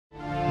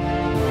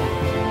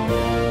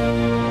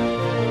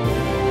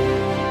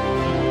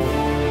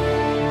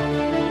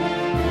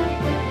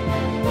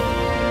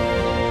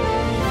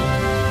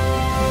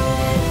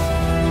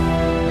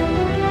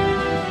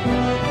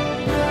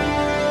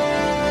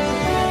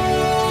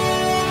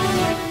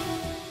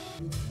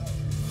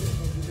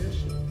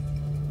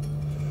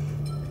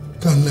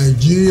Can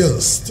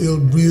Nigerians still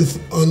breathe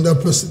under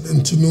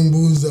President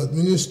Tinubu's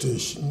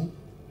administration?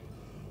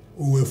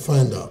 We will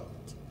find out.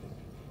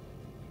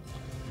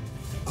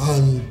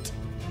 And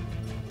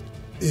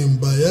in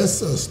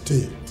Bayelsa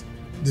State,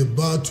 the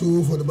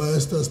battle for the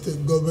Bayelsa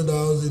State Government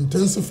House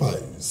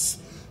intensifies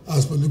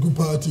as political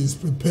parties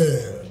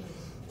prepare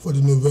for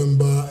the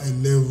November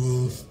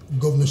 11th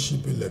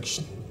governorship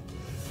election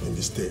in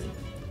the state.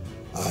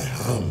 I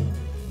am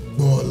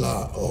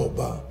Bola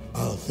Oba,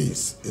 and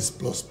this is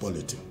Plus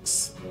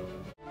Politics.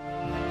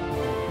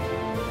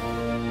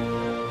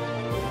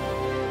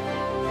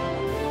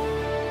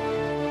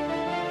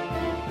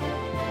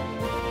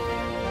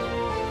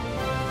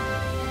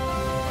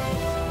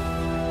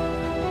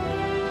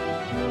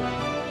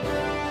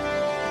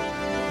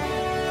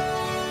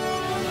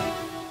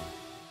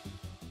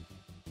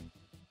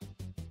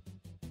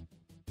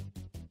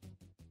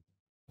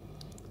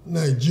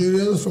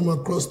 Nigerians from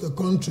across the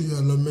country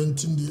are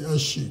lamenting the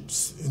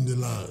hardships in the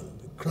land,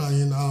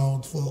 crying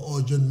out for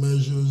urgent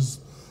measures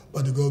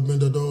by the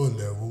government at all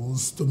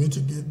levels to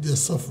mitigate their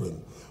suffering,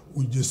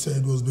 which they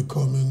said was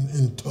becoming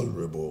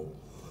intolerable.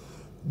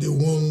 They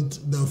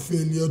want the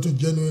failure to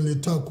genuinely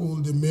tackle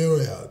the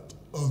myriad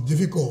of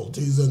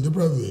difficulties and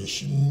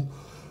deprivation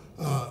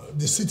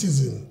the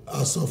citizens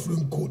are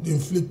suffering could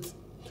inflict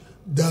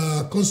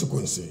the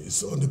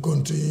consequences on the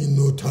country in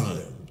no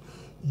time.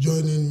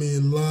 Joining me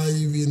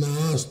live in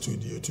our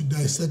studio to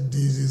dissect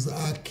this is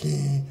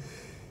Akin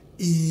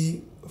E.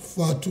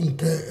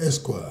 Fatunke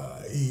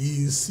Esquire.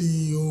 He is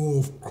CEO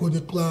of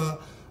Chronicler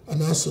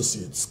and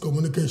Associates,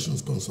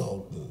 Communications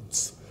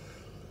Consultants.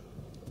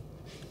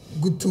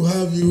 Good to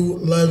have you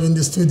live in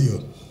the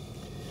studio.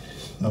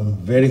 I'm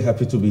very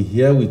happy to be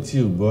here with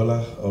you,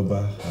 Bola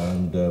Oba,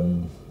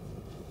 and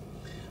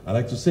I'd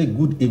like to say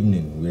good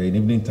evening. We are in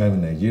evening time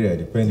in Nigeria,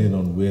 depending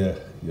on where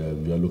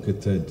you are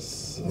located.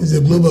 It's a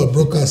global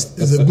broadcast.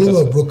 It's a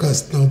global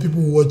broadcast now.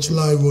 People watch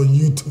live on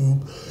YouTube,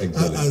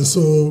 exactly. And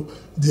so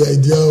the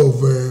idea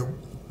of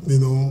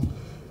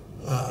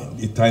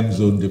the time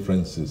zone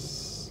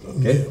differences.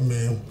 Okay.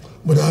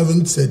 But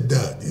having said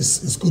that,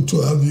 it's good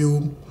to have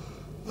you.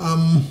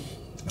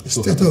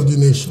 State of the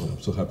nation. I'm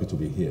so happy to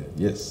be here.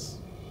 Yes.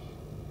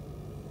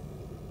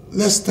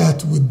 Let's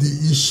start with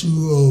the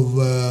issue of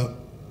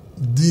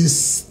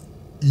this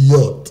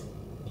yacht.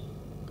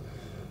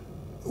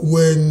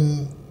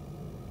 When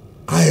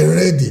I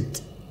read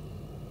it,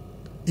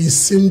 it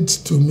seemed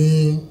to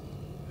me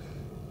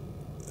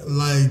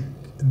like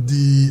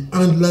the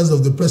handlers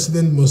of the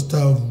president must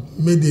have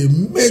made a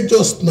major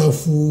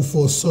snafu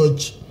for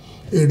such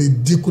a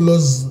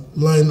ridiculous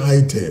line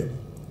item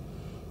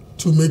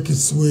to make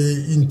its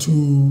way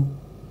into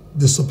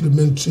the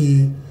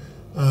supplementary,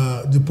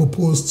 the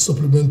proposed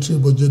supplementary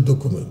budget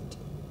document.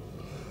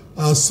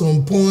 At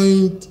some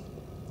point,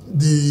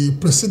 the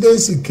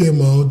presidency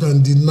came out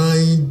and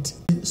denied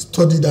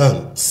studied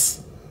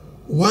ants.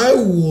 Why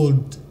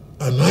would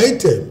an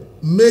item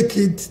make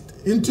it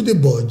into the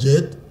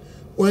budget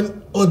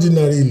when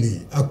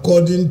ordinarily,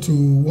 according to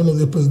one of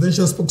the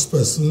presidential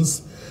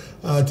spokespersons,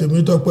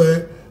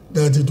 Temitope,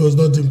 that it was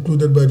not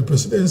included by the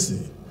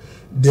presidency?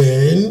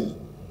 Then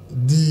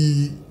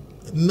the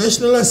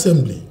National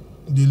Assembly,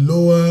 the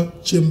lower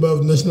chamber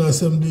of the National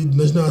Assembly, the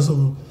National House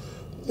of,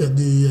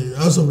 the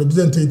House of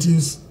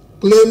Representatives,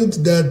 claimed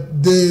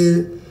that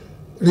they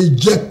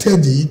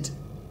rejected it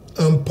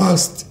and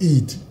passed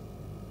it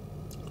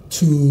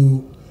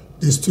to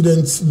the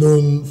Students'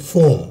 Loan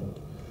Fund.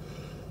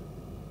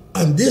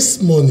 And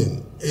this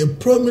morning, a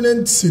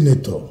prominent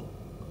senator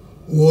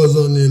was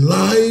on a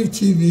live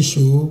TV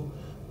show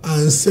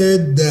and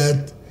said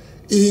that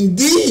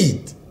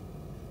indeed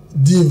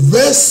the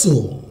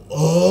vessel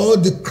or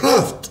the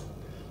craft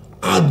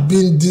had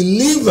been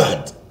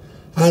delivered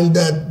and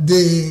that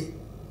they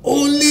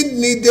only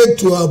needed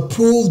to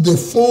approve the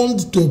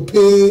fund to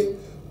pay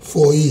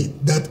for it,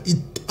 that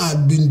it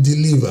had been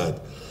delivered.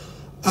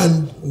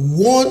 And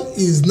one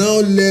is now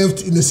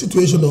left in a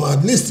situation, or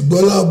at least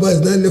Bola Oba is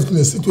now left in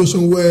a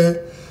situation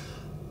where,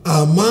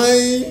 am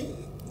I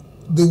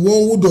the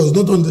one who does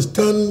not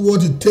understand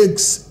what it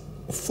takes?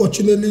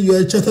 Fortunately, you are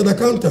a chartered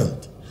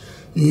accountant.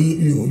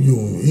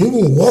 You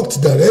even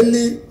worked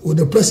directly with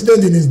the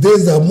president in his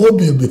days at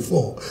Mobile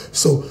before.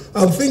 So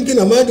I'm thinking,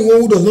 am I the one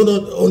who does not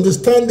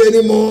understand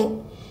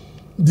anymore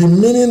the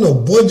meaning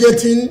of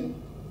budgeting,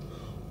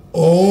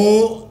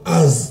 or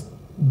has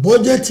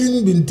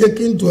budgeting been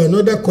taken to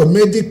another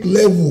comedic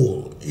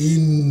level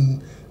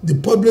in the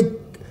public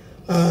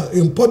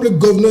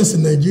governance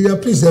in Nigeria?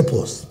 Please help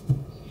us.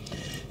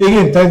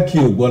 Again, thank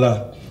you,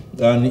 Bola.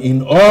 And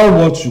in all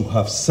what you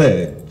have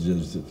said,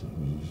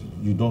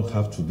 you don't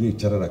have to be a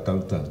chartered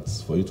accountant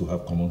for you to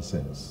have common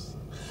sense.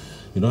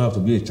 You don't have to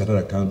be a chartered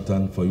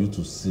accountant for you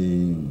to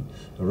see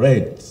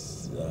red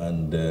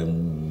and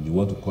you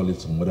want to call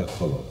it some other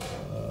color.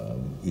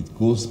 It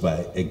goes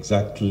by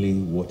exactly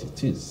what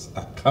it is.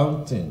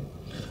 Accounting,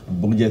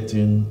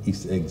 budgeting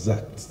is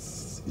exact.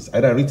 It's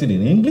either written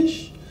in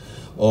English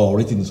or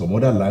written in some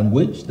other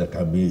language that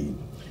can be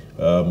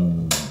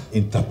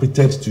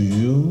interpreted to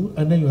you,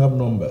 and then you have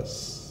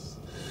numbers.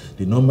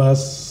 the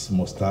numbers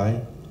must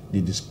die.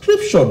 The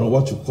description of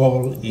what you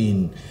call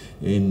in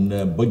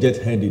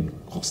budget heading,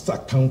 cost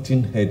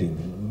accounting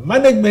heading,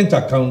 management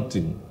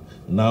accounting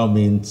now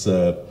means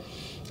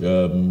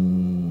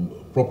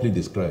properly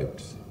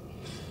described.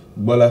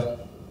 Bola,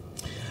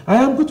 I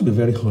am going to be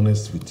very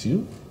honest with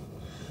you,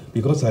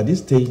 because at this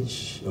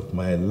stage of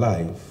my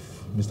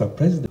life, Mr.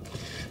 President,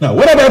 now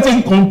whether that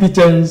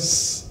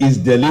incompetence is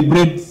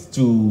deliberate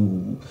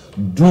to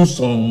do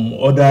some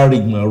other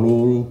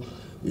rigmarole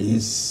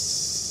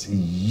is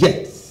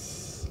yet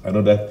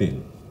another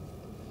thing.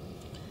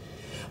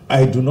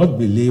 I do not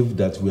believe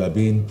that we are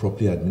being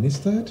properly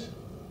administered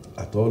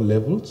at all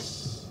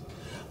levels.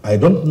 I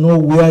don't know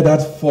where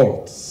that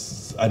fault,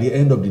 at the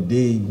end of the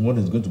day, one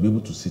is going to be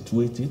able to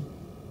situate it.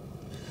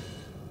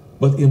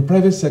 But in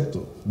private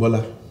sector,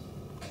 Bola,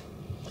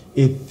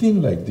 a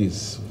thing like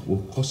this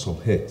will cause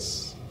some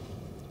heads.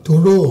 To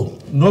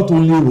roll. Not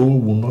only roll,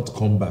 will not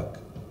come back.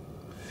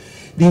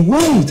 The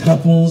way it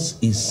happens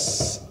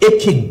is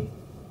akin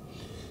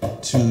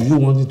to you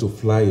wanting to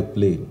fly a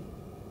plane.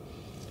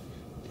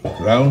 The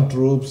ground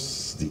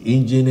troops, the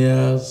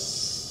engineers,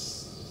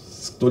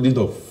 studying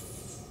of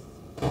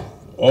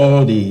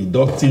all the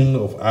dotting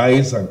of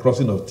I's and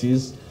crossing of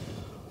T's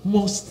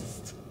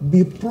must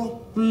be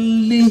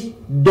properly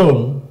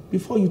done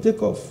before you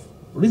take off.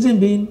 Reason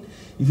being,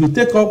 if you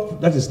take off,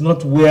 that is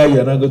not where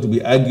you're not going to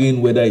be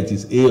arguing whether it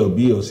is A or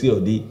B or C or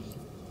D.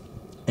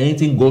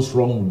 Anything goes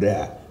wrong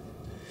there,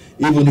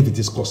 even if it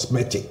is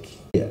cosmetic.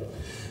 Yeah.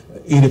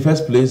 In the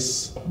first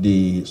place,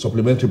 the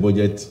supplementary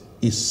budget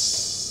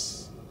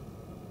is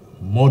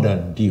more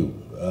than due.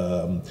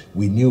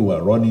 We knew we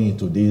were running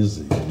into this,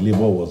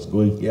 labor was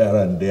going here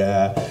and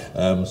there,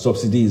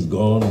 subsidy is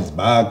gone, it's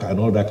back, and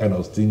all that kind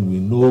of thing. We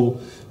know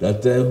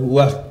that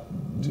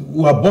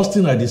we are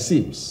busting at the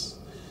seams.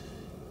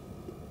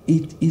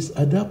 It is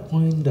at that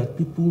point that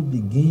people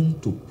begin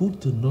to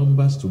put the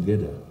numbers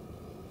together.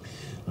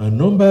 And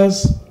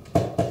numbers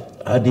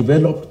are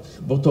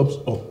developed bottoms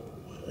up,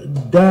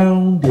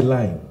 down the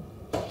line.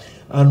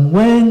 And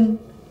when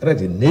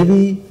the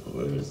Navy,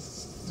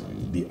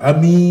 the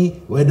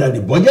Army, whether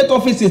the budget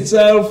office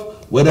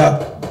itself, whether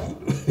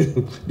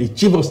the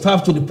chief of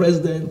staff to the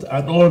president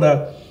and all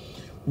that,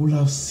 will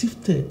have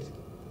sifted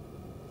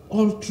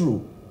all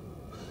through,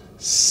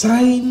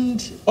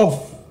 signed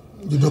off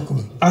the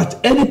document at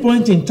any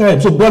point in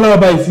time. So, Bola,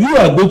 if you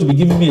are going to be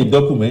giving me a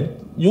document,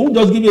 you won't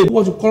just give me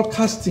what you call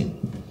casting.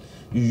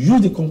 You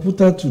use the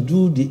computer to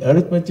do the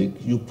arithmetic,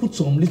 you put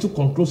some little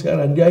controls here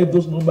and there if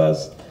those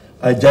numbers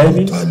are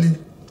jiving. Totally.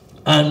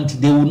 And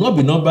they will not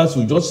be numbers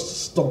you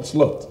just stop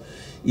slot.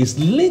 It's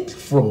linked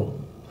from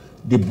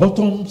the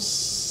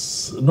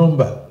bottom's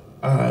number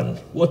and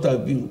what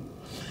have you.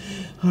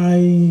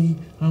 I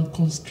am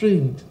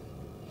constrained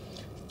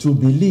to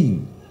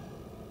believe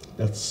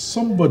that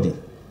somebody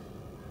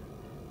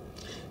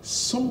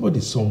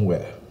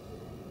somewhere,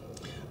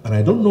 and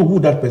I don't know who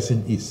that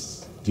person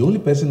is. The only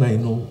person I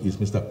know is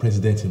Mr.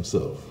 President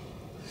himself.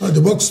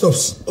 The box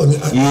stops on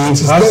he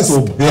has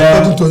to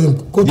bear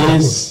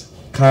this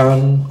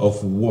can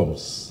of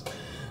worms.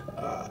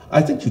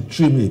 I think you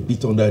trim a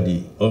bit under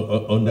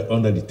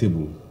the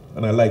table,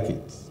 and I like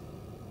it.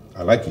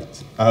 I like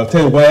it. I'll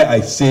tell you why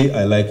I say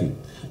I like it.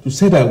 You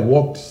said I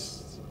worked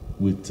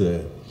with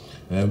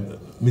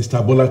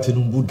Mr. Bola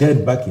Tinubu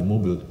then back in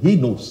Mobile. He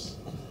knows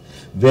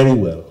very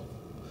well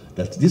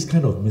that this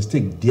kind of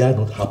mistake dare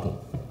not happen.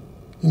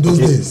 In those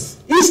days.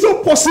 It's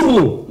not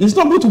possible. It's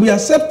not going to be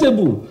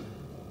acceptable.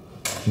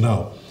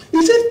 Now,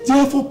 is it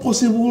therefore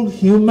possible,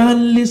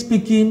 humanly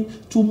speaking,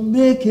 to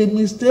make a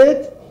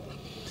mistake?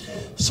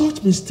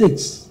 Such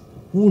mistakes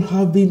would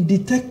have been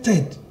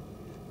detected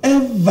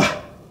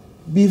ever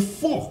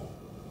before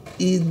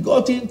it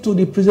got into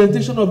the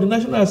presentation of the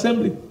National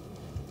Assembly.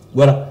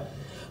 Well,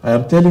 I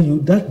am telling you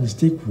that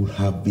mistake would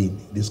have been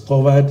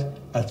discovered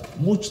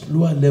at much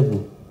lower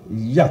level.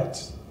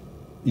 Yet,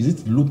 is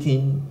it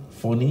looking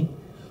funny?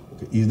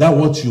 Okay. Is that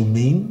what you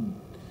mean,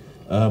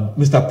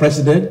 Mr.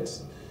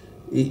 President?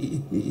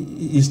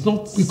 It's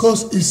not,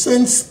 because it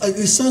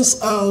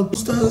sends out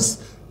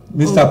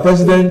Mr.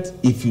 President,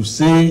 if you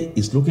say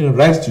it's looking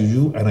right to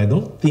you, and I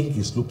don't think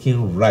it's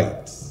looking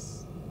right,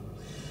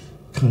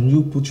 can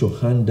you put your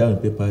hand down on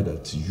paper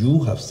that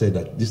you have said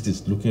that this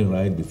is looking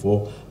right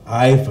before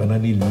I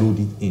finally load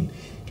it in?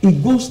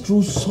 It goes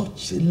through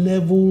such a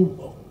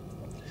level.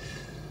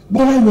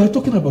 But when we are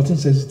talking about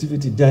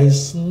insensitivity, there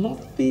is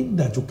nothing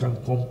that you can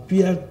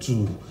compare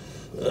to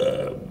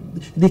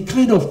the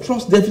kind of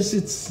trust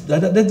deficits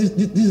that this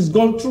has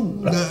gone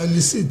through.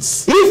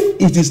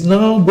 If it is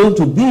now going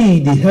to be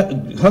the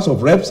House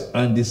of Reps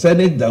and the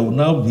Senate that will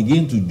now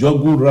begin to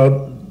juggle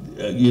around,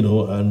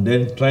 and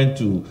then trying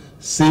to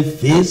save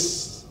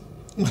face.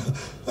 No,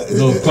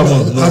 come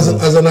on. No,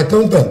 as an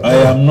accountant, I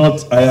am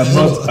not.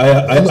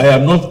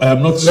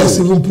 Let's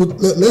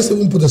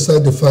even put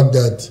aside the fact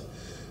that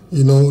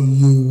you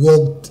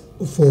worked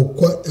for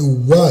quite a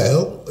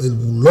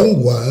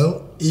long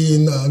while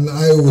in an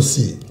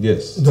IOC,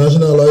 yes,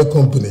 International Oil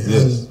Company,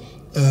 yes,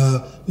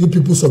 You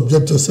people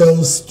subject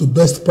yourselves to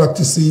best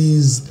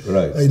practices,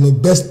 right.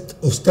 Best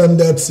of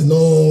standards in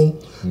all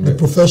the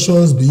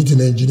professions, be it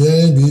in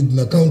engineering, be it in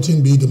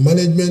accounting, be it in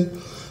management.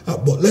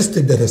 But let's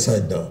take that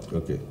aside now.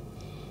 Okay.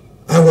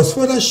 I was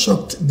further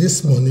shocked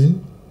this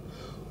morning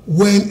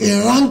when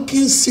a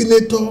ranking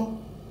senator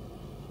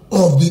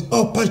of the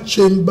upper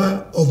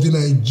chamber of the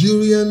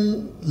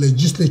Nigerian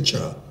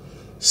legislature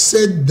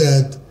said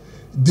that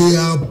they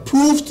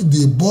approved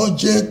the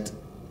budget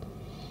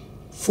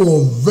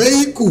for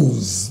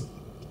vehicles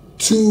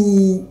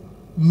to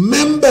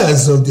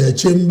members of their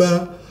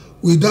chamber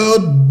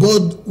without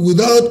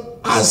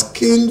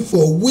asking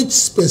for which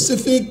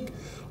specific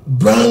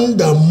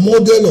brand and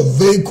model of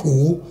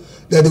vehicle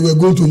that they were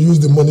going to use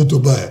the money to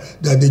buy,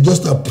 that they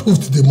just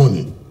approved the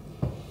money.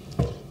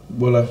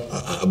 Well,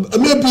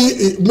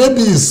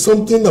 maybe it's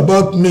something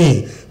about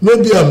me.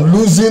 Maybe I'm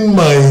losing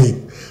my.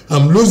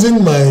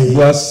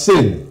 You are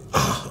sane,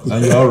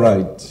 and you are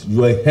right.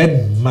 You are a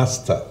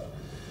headmaster,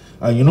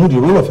 and you know the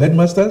role of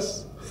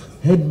headmasters.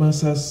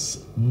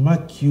 Headmasters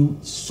mark you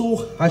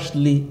so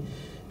harshly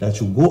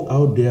that you go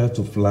out there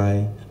to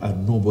fly,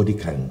 and nobody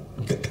can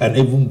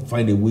even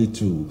find a way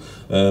to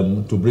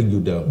bring you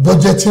down.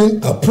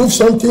 Budgeting, approve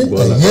something,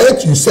 and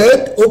yet you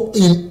said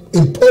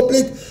in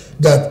public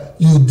that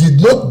you did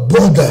not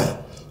bother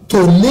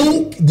to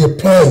link the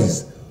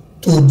price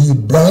to the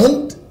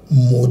brand,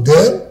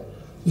 model.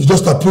 You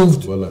just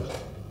approved. Voila.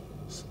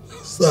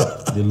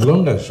 The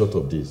long and short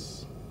of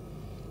this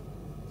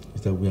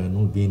is that we are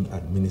not being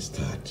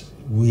administered.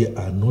 We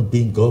are not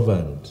being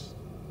governed.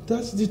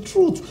 That's the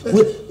truth.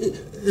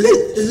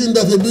 Isn't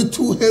that a bit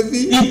too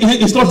heavy?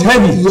 It's not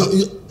heavy.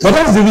 But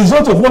that's the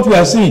result of what we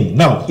are seeing.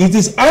 Now, it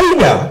is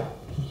either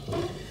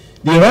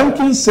the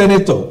ranking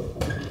senator,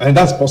 and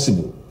that's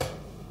possible,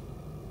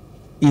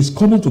 is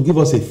coming to give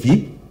us a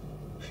fee.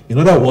 In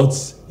other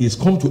words, he's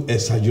come to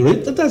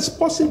exaggerate. That's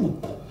possible.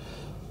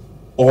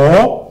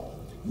 Or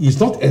he's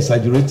not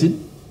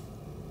exaggerating.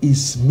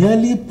 He's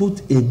merely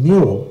put a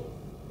mirror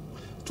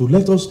to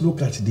let us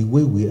look at the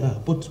way we are.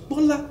 But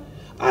Bola,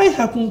 I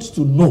happen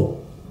to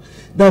know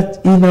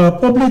that in our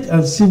public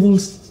and civil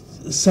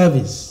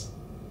service,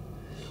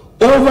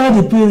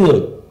 over the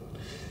period,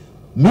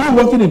 me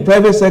working in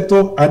private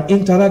sector and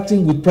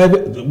interacting with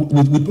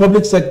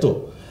public sector,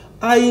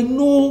 I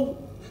know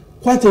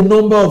quite a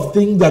number of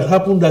things that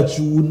happen that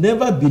you will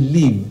never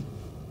believe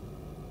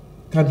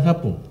can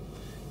happen.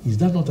 Is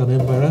that not an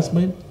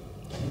embarrassment?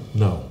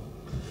 Now,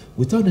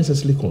 without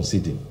necessarily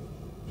conceding,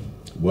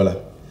 voila,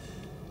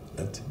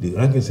 that the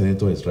ranking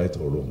senator is right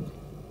or wrong,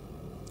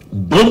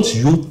 don't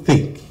you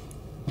think?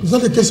 It's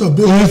not a case of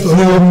being right or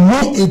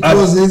wrong. It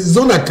was his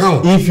own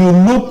account. If you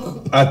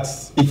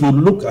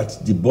look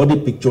at the body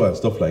picture and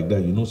stuff like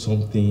that, you know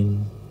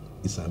something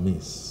is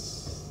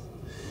amiss.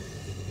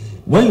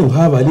 When you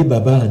have Ali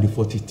Baba and the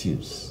 40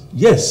 thieves,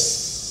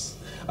 yes,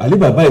 Ali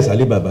Baba is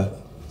Ali Baba.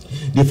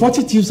 The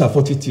 40 thieves are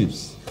 40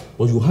 thieves.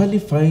 But you hardly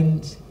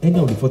find any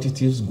of the 40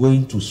 thieves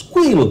going to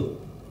squeal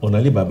on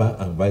Ali Baba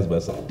and vice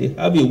versa. They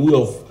have a way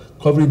of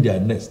covering their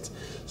nest.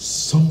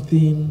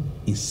 Something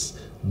is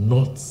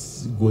not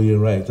going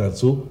right. And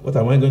so, what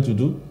am I going to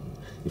do?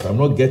 If I'm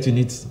not getting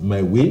it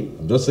my way,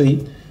 I'm just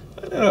saying,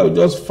 I'll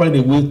just find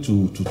a way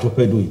to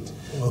torpedo it.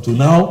 Okay. To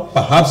now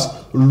perhaps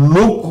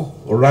look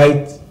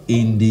right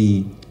in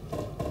the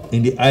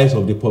eyes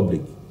of the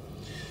public.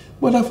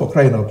 But for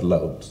crying out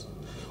loud,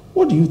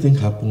 what do you think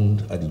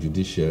happened at the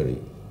judiciary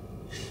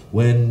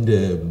when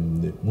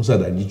Musa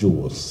Danjito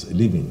was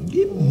leaving?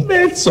 He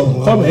made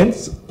some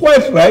comments,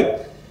 quite right.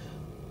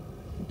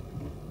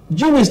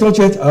 Jury is not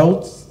yet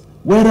out.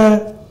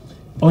 Whether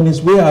on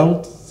his way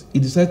out, he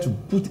decided to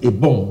put a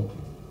bomb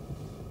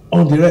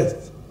on the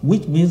rest,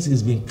 which means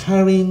he's been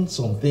carrying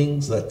some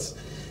things that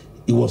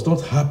he was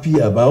not happy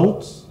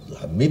about.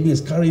 Maybe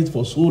he's carried it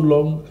for so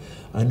long,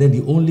 and then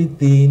the only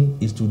thing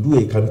is to do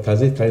a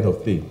kamikaze kind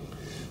of thing.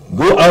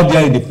 Go out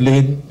there in the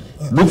plane,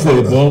 look for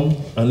a bomb,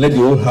 and let the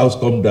whole house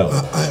come down.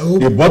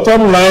 The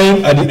bottom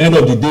line at the end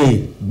of the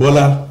day,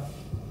 Bola,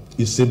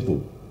 is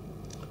simple.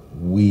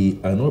 We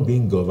are not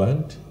being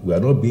governed, we are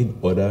not being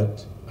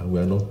ordered, and we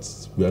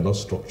are not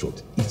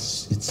structured.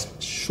 It's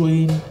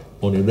showing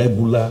on a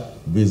regular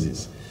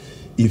basis.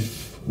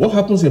 If what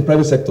happens in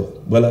private sector,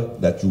 Bola,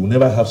 that you will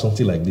never have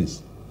something like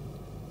this.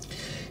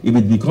 If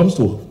it becomes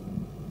to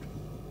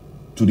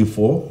the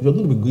fore, you're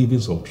going to be giving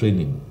some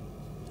training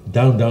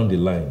down the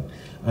line.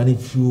 And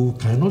if you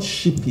cannot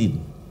ship in,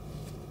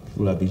 you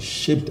will have been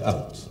shipped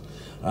out.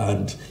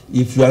 And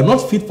if you are not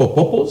fit for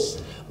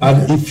purpose,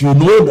 and if you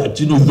know that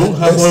you don't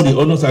have all the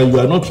honors and you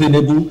are not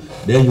trainable,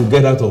 then you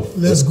get out of.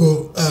 Let's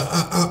go.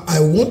 I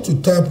want to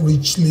tap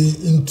richly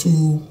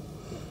into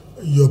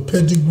your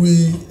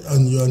pedigree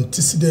and your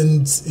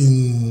antecedents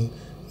in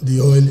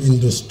the oil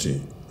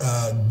industry,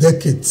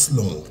 decades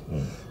long.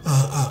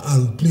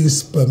 And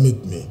please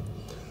permit me.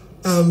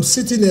 I'm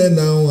sitting here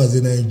now as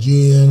a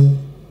Nigerian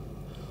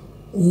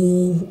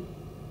who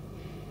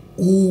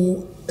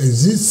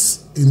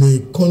exists in a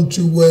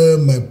country where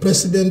my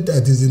president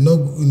at his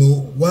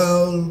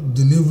while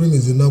delivering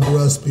his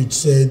inaugural speech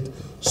said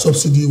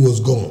subsidy was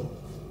gone.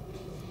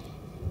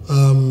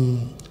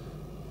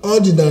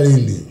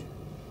 Ordinarily,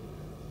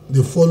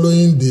 the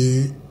following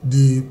day,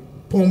 the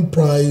pump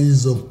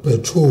price of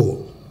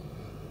petrol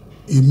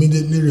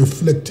immediately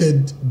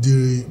reflected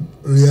the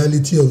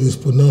reality of his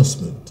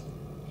pronouncement.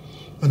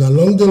 And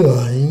along the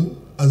line,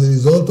 as a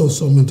result of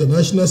some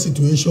international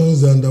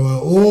situations and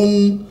our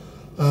own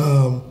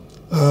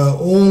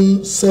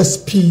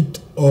cesspit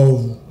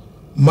of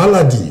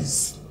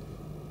maladies,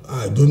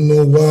 I don't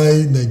know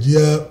why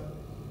Nigeria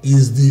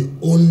is the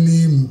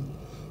only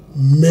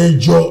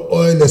major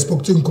oil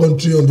exporting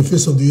country on the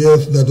face of the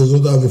earth that does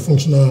not have a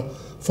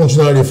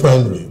functional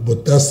refinery,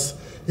 but that's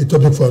a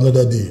topic for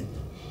another day.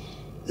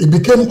 It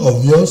became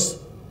obvious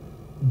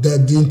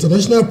that the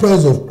international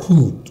price of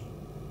crude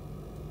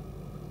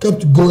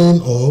kept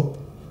going up,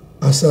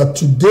 as at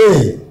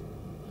today,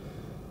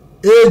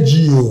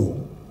 AGO,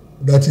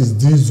 that is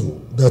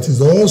diesel, that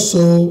is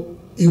also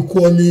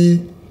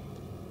equally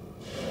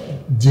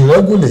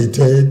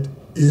deregulated,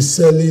 is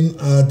selling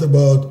at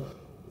about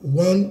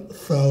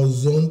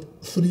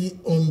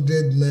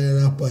 1,300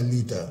 naira per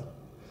liter.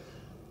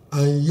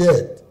 And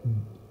yet,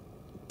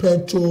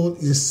 petrol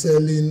is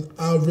selling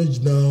average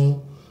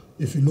now.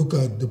 If you look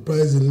at the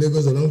price in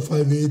Lagos, around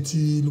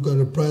 580, look at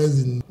the price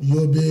in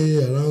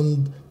Yobe,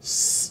 around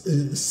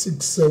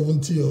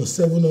 670 or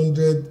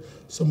 700.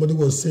 Somebody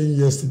was saying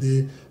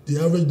yesterday, the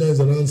average now is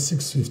around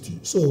 650.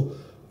 So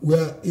we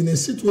are in a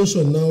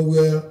situation now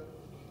where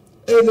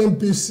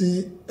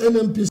NNPC,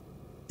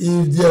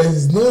 if there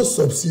is no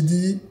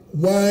subsidy,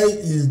 why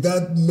is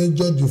that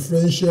major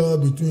differential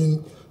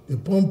between the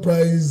pump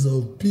price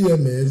of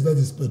PMS, that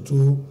is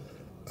petrol,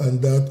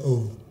 and that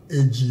of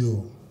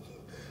AGO?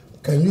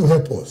 Can you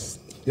help us?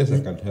 Yes,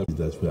 I can help.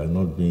 That we are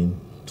not being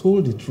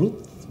told the truth.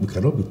 We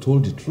cannot be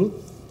told the truth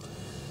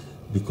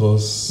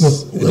because... No,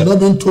 we are not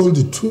being told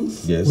the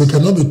truth. Yes. We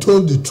cannot be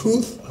told the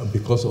truth.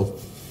 Because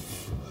of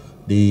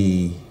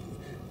the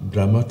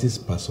dramatis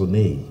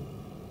personae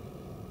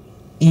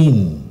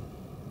in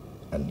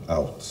and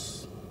out.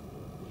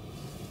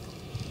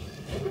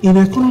 In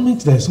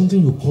economics, there is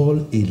something you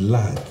call a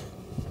lag.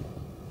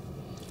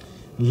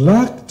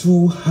 Lag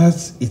too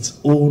has its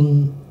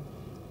own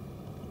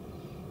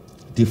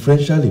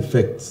differential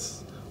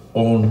effects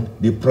on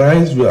the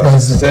price you are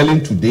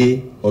selling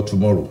today or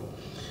tomorrow.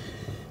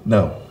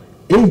 Now,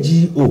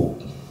 AGO,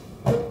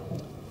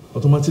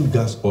 automotive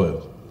gas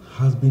oil,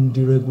 has been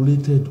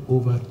deregulated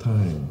over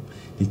time.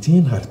 The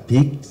thing has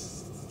peaked,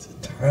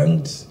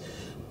 tanked.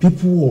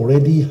 People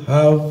already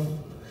have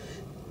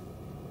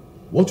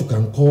what you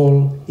can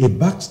call a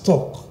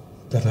backstock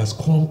that has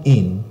come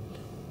in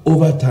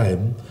over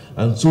time,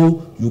 and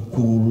so you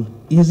could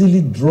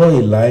easily draw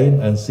a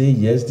line and say,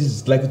 yes, this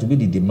is likely to be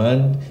the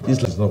demand.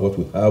 This is not what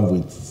we have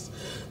with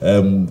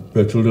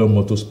petroleum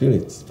motor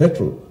spirits,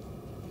 petrol.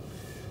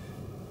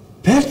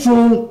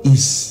 Petrol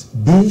is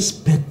being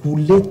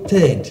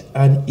speculated,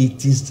 and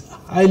it is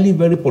highly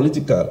very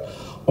political,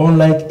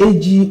 unlike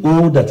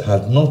AGO that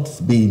had not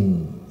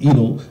been,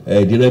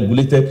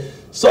 deregulated.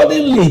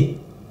 Suddenly,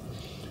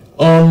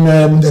 on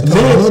that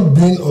has not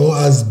been or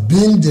has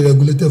been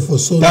deregulated for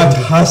so long. That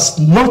has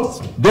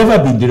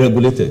never been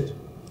deregulated.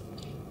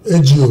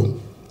 AGO.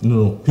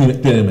 No,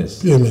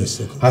 PMS.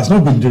 PMS. Okay. Has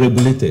not been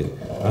deregulated.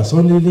 And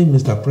suddenly,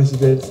 Mr.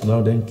 President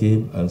now then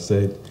came and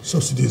said,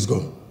 subsidy is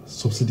gone.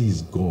 Subsidy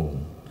is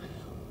gone.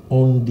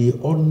 On the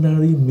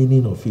ordinary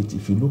meaning of it,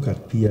 if you look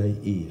at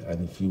PIA,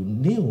 and if you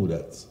know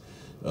that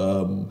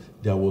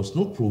there was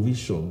no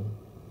provision,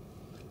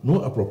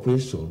 no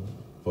appropriation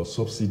for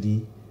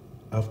subsidy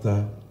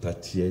after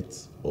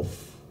 30th of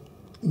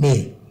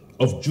May.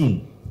 Of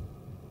June.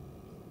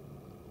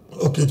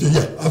 Okay,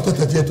 yeah, after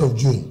 30th of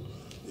June.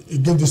 He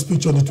gave the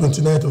speech on the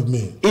 29th of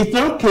May. It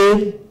now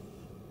came,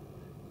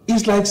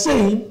 it's like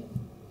saying,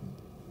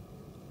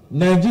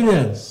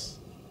 Nigerians,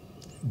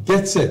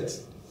 get set.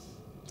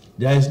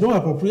 There is no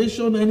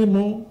appropriation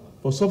anymore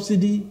for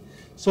subsidy.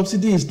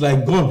 Subsidy is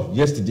like gone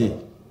yesterday.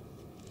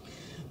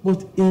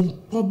 But in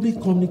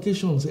public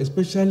communications,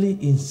 especially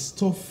in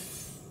stuff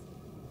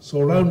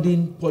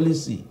surrounding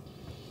policy,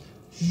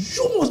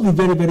 you must be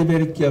very, very,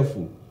 very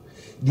careful.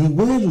 The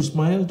way you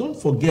smile, don't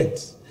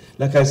forget.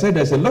 Like I said,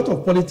 there's a lot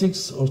of politics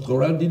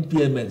surrounding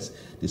PMS.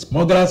 The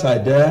smugglers are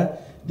there,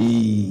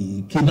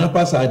 the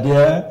kidnappers are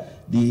there,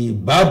 the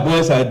bad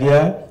boys are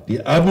there,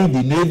 the army,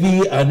 the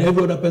navy, and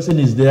every other person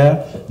is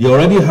there. They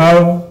already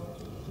have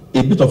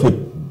a bit of a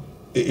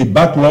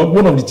backlog.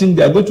 One of the things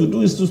they are going to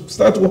do is to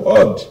start to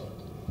hoard.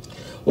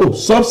 Oh,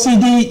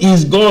 subsidy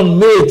is gone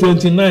May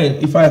 29.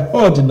 If I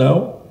hoard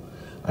now,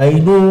 I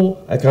know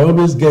I can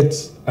always get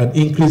an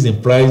increase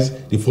in price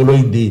the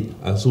following day,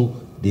 and so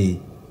they...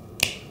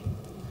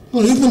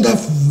 No, even that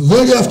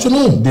very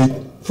afternoon.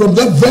 From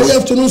that very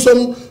afternoon,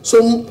 some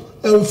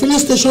filling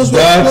stations were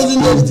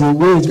closing. That is the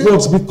way it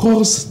works,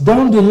 because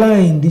down the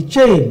line, the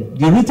chain,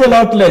 the retail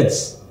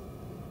outlets,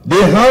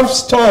 they have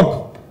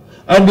stock,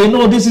 and they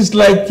know this is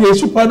like a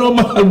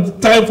supernormal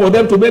time for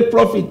them to make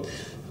profit.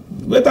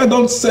 Better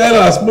don't sell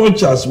as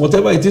much as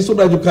whatever it is so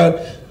that you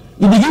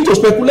begin to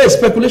speculate.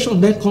 Speculation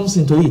then comes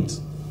into it.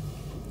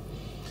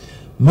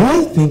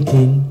 My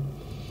thinking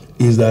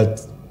is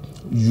that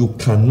you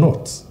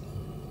cannot,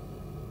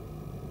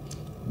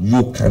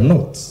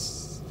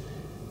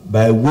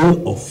 by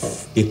way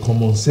of a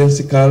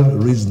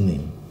commonsensical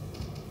reasoning,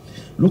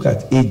 look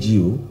at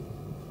AGO,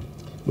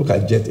 look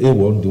at Jet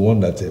A1, the one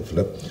that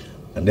flipped,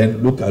 and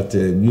then look at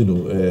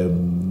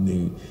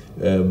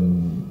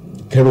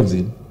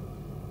kerosene,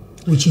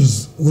 which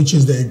is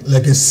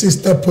like a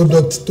sister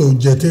product to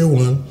Jet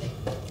A1.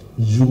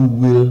 You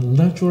will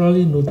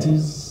naturally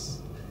notice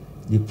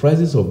the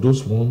prices of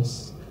those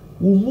ones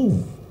will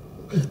move,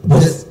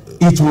 but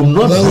it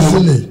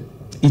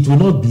will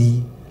not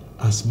be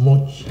as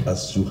much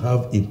as you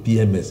have in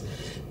PMS.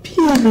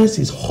 PMS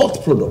is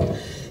hot product.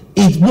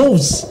 It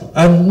moves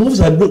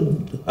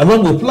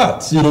along with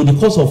Platts, the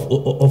cost of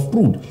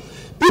crude.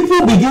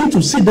 People begin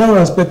to sit down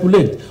and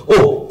speculate.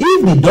 Oh,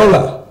 if the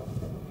dollar,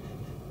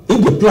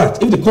 if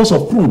the cost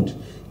of crude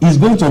is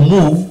going to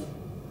move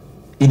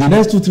in the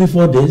next 2, 3,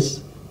 4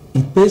 days,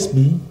 it pays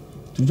me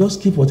to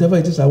just keep whatever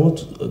it is I want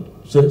to,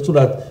 so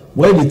that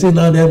when the thing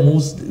now then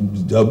moves,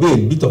 there'll be a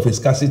bit of a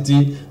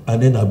scarcity,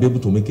 and then I'll be able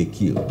to make a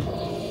kill.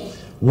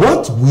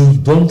 What we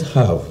don't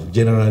have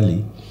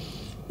generally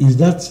is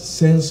that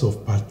sense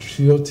of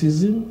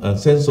patriotism and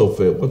sense of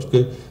what do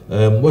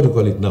you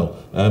call it now?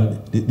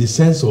 The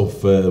sense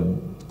of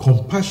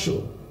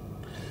compassion.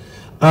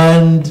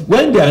 And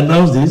when they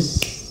announce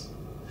this,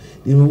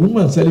 the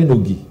woman selling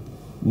Ogi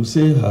will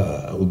say,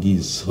 Ogi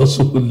is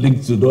also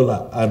linked to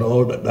dollar and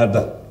all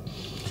that.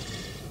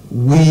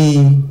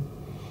 We,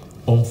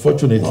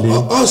 unfortunately,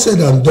 all said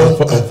and done.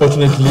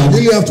 Unfortunately, I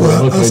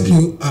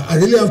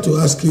really have to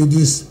ask you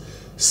this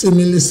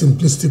seemingly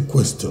simplistic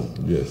question.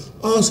 Yes.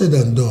 All said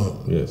and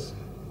done. Yes.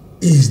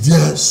 Is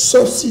there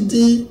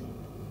subsidy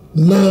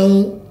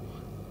now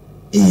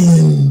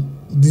in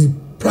the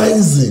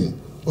pricing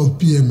of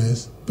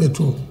PMS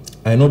petrol?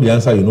 I know the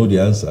answer. You know the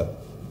answer.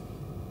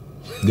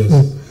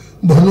 Yes.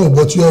 But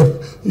your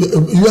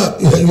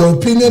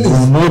opinion is...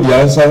 You know the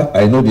answer,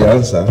 I know the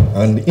answer,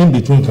 and in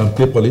between can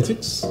play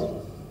politics.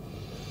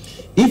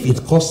 If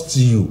it costs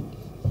you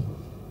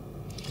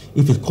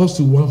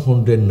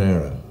 100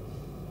 naira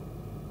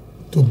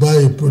to buy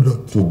a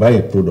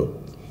product,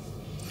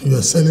 you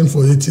are selling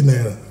for 80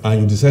 naira,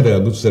 and you decide that you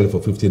are going to sell it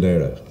for 50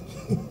 naira.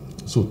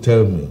 So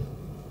tell me,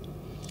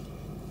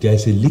 there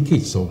is a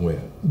leakage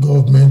somewhere.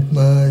 Government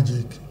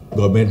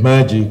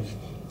magic.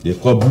 They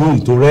call blue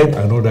into red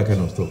and all that kind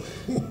of stuff.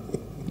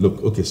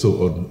 Look, okay,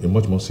 so on a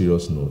much more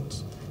serious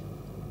note,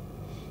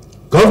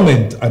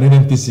 government and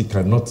NNPC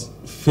cannot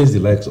face the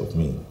likes of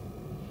me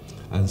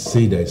and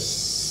say there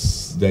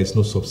is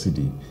no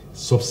subsidy.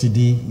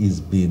 Subsidy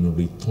is being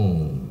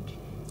returned.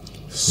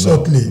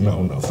 Subtly,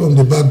 from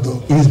the back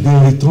door. It is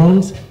being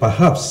returned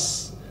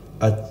perhaps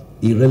at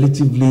a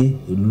relatively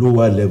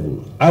lower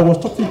level. I was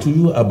talking to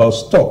you about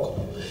stock.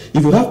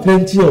 If you have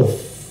plenty of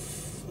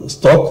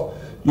stock,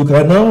 you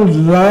can now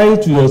lie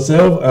to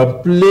yourself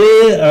and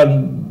play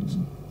and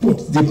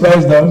put the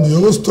price down. The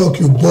old stock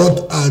you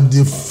bought at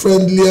the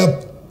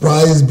friendlier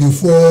price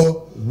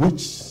before,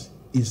 which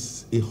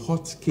is a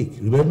hot cake,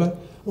 remember?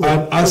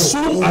 And as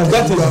soon as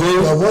that is there,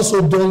 you have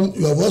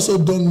also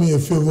done me a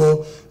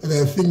favor, and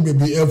I think may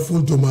be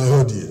helpful to my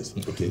audience.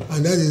 Okay.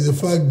 And that is the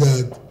fact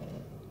that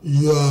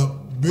you are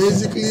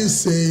basically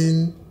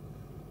saying,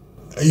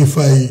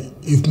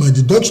 if my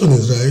deduction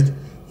is right,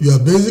 you are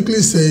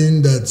basically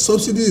saying that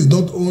subsidy is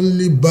not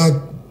only back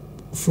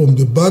from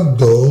the back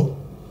door,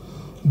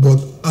 but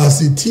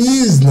as it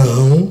is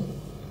now,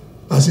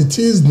 that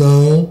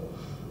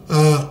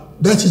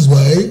is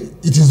why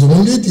it is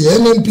only the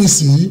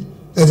NNPC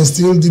that is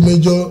still the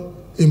major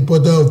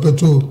importer of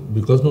petrol.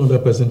 Because no other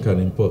person can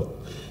import.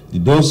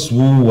 Those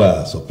who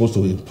are supposed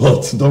to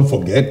import, don't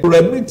forget,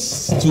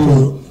 remits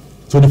to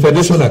the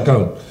Federation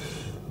account.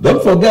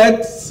 Don't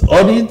forget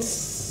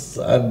audits,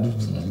 and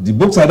the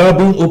books are now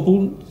being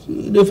opened.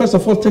 They first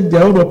of all take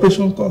their own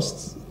operation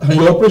costs, and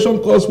your operation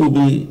costs will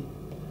be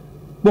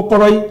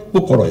bokoroi,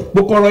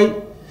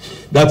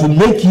 that will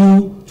make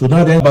you to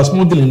now then by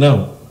smuggling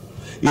now.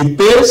 It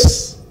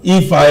pays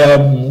if I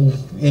am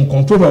in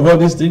control of all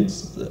these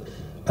things.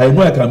 I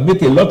know I can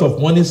make a lot of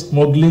money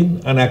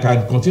smuggling, and I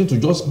can continue to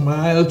just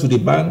smile to the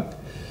bank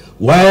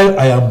while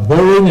I am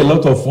borrowing a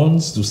lot of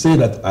funds to say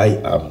that I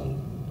am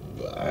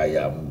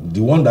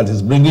the one that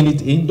is bringing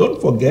it in. Don't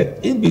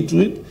forget, in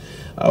between,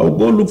 I'll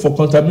go look for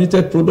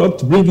contaminated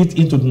product, bring it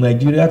into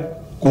Nigeria,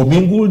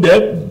 commingle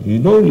them. You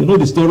know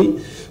the story.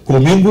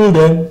 Commingle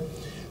them.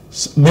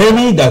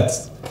 Many that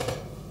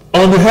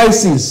on the high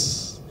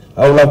seas,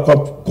 I will have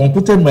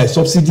computed my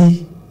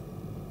subsidy,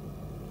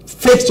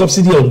 fake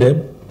subsidy on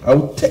them. I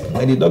will take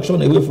my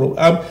deduction away from.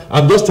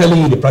 I'm just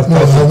telling you the practical.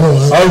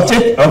 I'll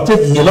take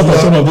a lot of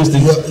some of these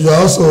things.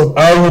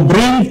 I will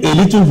bring a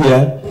little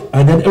here,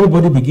 and then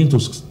everybody begin to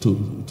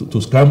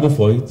scramble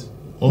for it.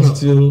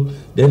 until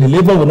then the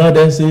labor will now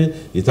then say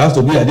it has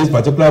to be at this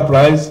particular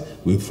price.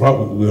 We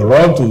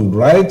run to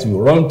right, we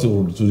run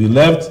to the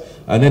left,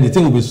 and then the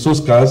thing will be so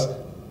scarce.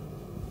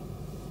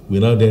 We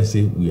now then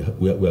say we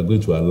are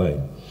going to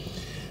align.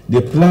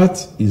 The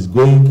plat is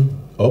going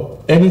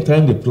up.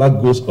 Anytime the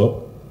plat goes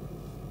up,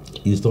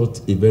 it's not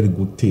a very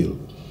good tale.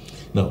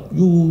 Now,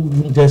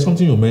 there's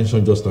something you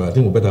mentioned just now. I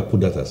think we better put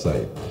that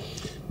aside.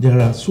 There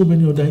are so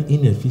many other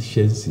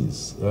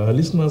inefficiencies.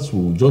 Listeners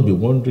will just be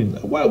wondering,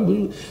 why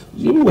we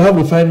have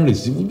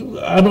refineries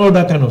and all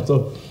that kind of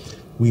stuff.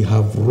 We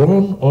have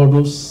run all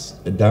those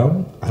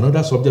down.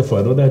 Another subject for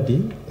another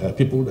day.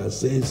 People that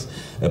says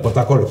Port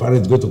Harcourt refinery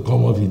is going to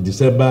come up in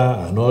December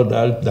and all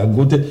that.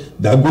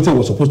 Dangote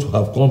was supposed to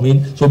have come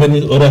in. So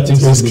many other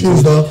things. The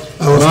excuse now,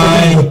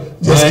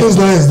 the excuse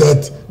now is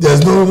that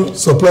there's no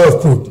supply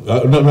of crude.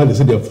 No, they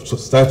say they have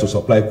started to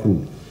supply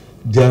crude.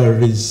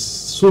 There is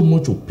so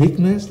much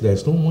opaqueness. There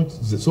is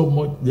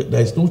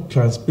no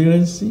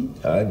transparency,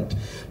 and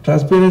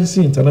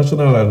Transparency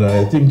International, and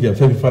I think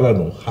Femi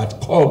Falana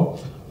had come.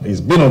 He's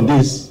been on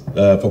this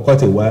for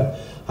quite a while.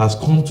 Has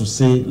come to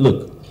say,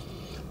 look,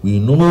 we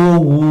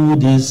know who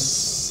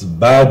these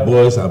bad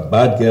boys and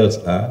bad girls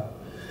are,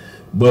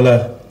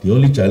 but the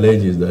only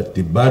challenge is that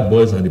the bad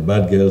boys and the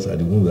bad girls are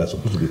the ones that are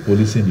supposed to be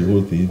policing the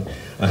whole thing,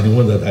 and the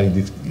ones that are in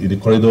the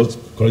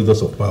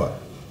corridors of power.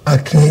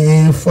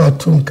 Akin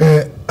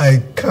Fatunke,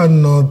 I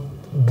cannot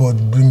but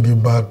bring you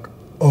back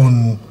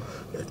on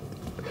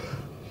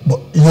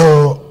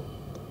your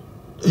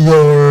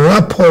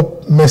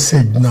wrap-up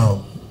message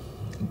now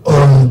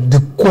on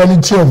the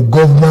quality of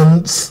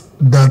governance,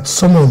 that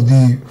some of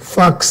the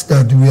facts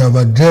that we have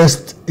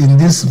addressed in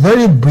this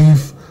very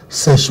brief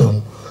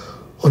session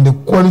on the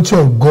quality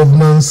of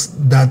governance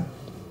that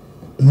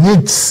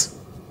needs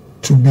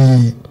to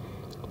be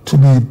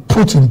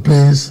put in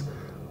place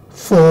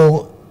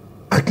for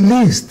at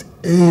least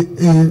a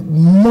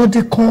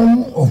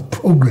modicum of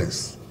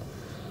progress,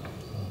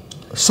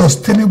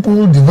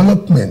 sustainable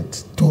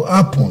development to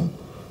happen.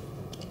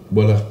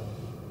 Bola,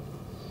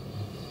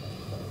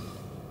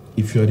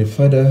 if you are the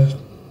father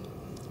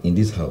in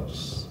this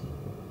house,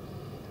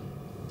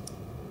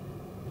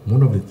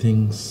 one of the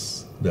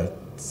things that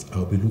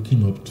I'll be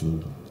looking up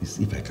to is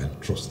if I can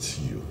trust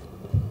you.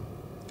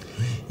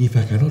 If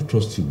I cannot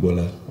trust you,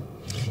 Bola,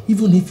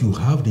 even if you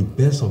have the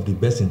best of the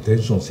best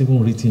intentions,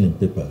 even written in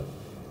paper,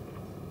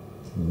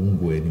 you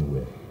won't go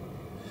anywhere.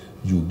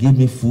 You give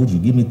me food, you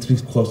give me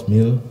 3-course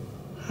meal,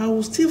 I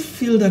will still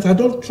feel that I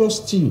don't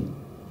trust you.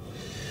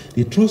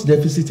 The trust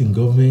deficit in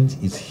government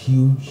is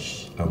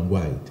huge and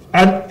wide.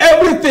 And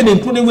everything,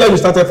 including where you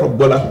started from,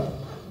 Bola.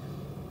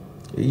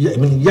 I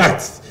mean,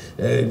 yachts,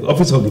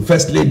 office of the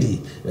First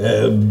Lady,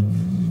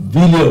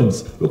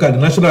 billions. Look at the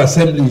National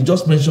Assembly, you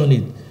just mentioned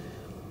it.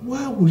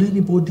 Why will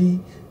anybody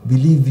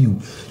believe you?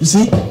 You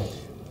see,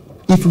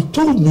 if you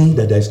told me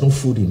that there is no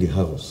food in the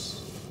house,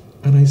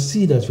 and I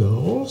see that you are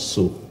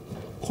also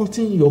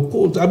cutting your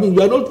coat, I mean,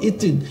 you are not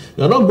eating,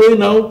 you are not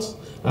going out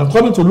and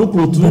coming to look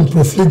routine,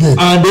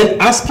 and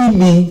then asking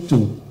me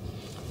to,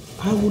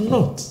 I will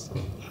not.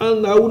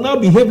 And I will now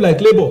behave like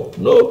labor.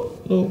 No,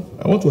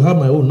 I want to have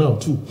my own now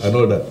too, and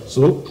all that.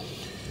 So,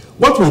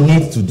 what we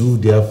need to do,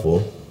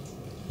 therefore,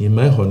 in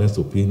my honest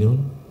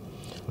opinion,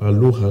 are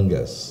low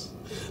hangers.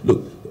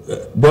 Look,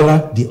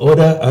 Bola, the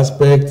other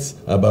aspects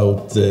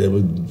about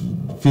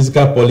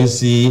fiscal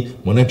policy,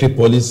 monetary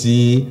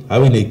policy,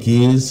 having a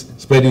case,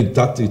 spreading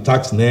the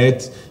tax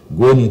net,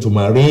 going into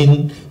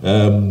marine,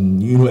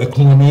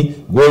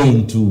 economy, going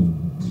into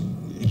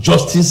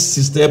justice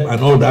system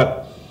and all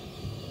that,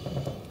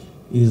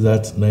 is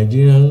that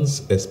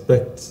Nigerians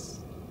expect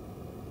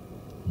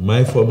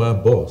my former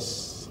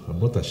boss, I'm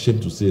not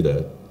ashamed to say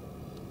that,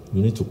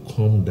 you need to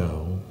calm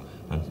down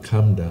and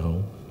calm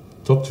down,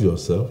 talk to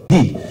yourself.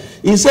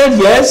 He said,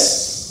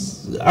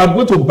 yes, I'm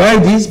going to buy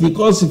this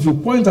because if you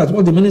point at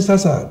what the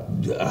ministers are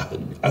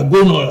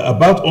going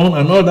about on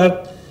and all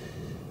that,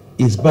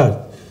 it's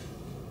bad.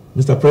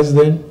 Mr.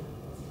 President,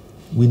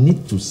 we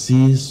need to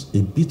see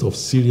a bit of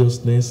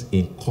seriousness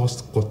in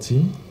cost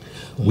cutting.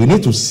 We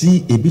need to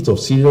see a bit of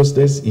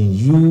seriousness in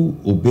you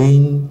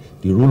obeying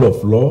the rule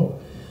of law.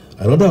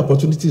 Another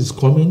opportunity is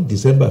coming,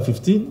 December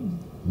 15.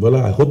 Well,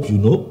 I hope you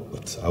know,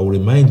 but I will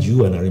remind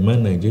you and I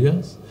remind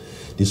Nigerians.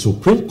 The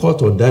Supreme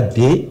Court on that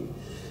day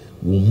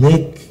will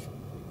make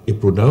a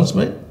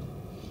pronouncement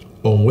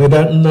on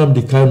whether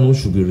Nnamdi Kanu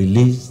should be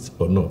released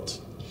or not.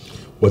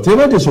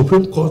 Whatever the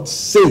Supreme Court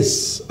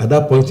says at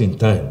that point in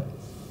time,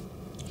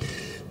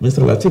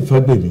 Mr. Lateef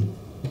Fagbemi,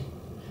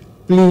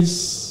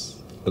 please,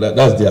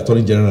 that's the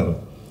Attorney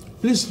General,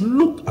 please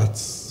look at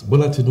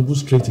Bola Tinubu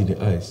straight in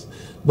the eyes.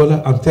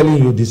 Bola, I'm telling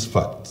you this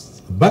fact.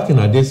 Back in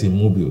our days in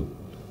Mobile,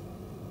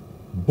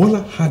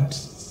 Bola had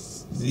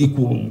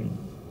equal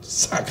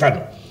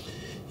Sakano.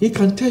 He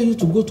can tell you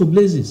to go to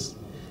blazes,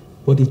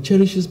 but he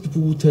cherishes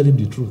people who tell him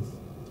the truth.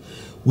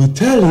 We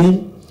tell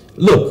him,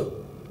 look,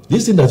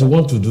 this thing that you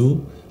want to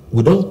do,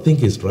 we don't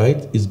think it's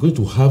right, it's going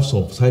to have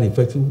some side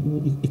effects.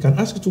 He can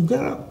ask you to get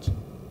out.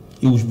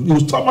 He will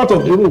storm out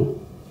of the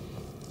room.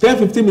 10,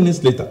 15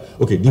 minutes later.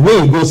 Okay, the way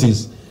it goes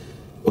is,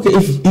 okay,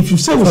 if you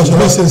say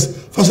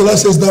Fashola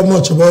says that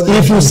much about it.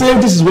 If you say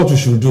this is what we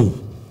should do,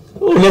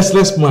 oh, let's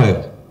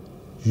smile.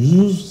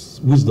 Use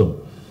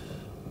wisdom.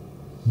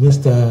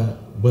 Mr.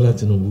 Bola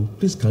Tinubu,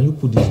 please can you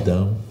put this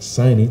down,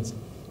 sign it?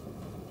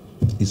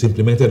 It's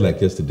implemented like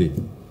yesterday.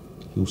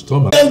 He will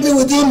storm out. I agree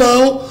with you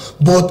now,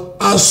 but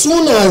as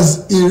soon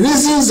as he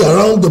reasons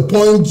around the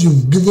point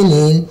you've given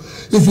him,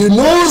 if he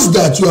knows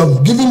that you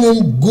have given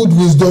him good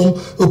wisdom,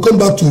 he'll come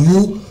back to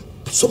you.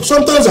 So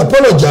sometimes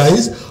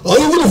apologize, or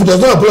even if he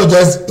does not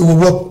apologize, he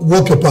will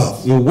walk your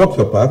path. He will walk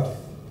your path.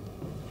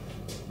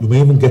 You may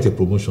even get a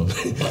promotion.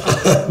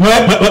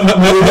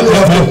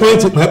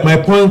 my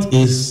point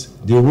is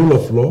the rule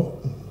of law.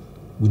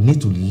 We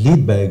need to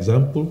lead by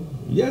example.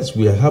 Yes,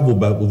 we have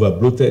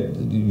over-bloated.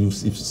 You've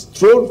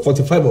thrown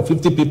 45 or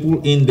 50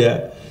 people in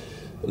there.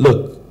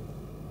 Look,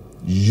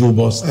 you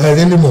must,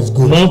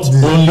 go. Not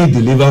only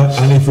deliver,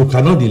 and if you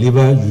cannot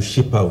deliver, you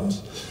ship out.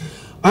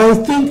 I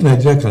think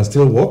Nigeria can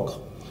still work.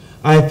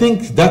 I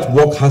think that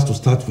work has to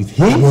start with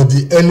him. But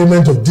the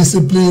element of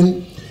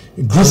discipline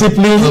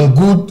and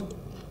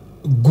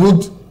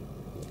good.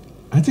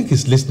 I think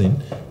he's listening.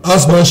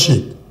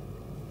 Housemanship.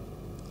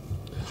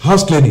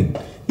 House cleaning.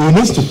 He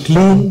needs to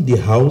clean the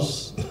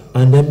house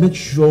and then make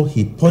sure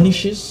he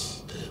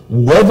punishes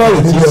whoever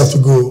it is to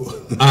go.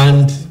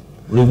 and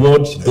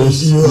reward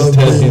those who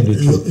tell him the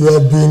truth.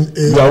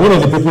 You are one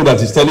of the people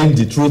that is telling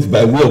the truth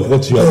by way of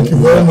what you are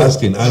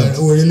asking. And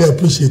we really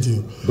appreciate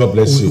you. God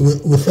bless you.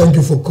 We thank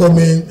you for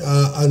coming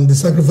and the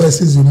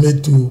sacrifices you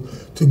made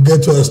to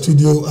get to our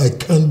studio. I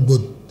can't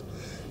but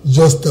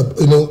just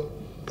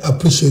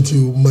appreciate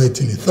you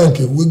mightily. Thank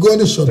you. We go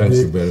on a short break.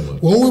 Thank you very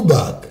much. When we're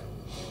back,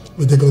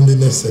 we take on the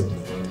next segment.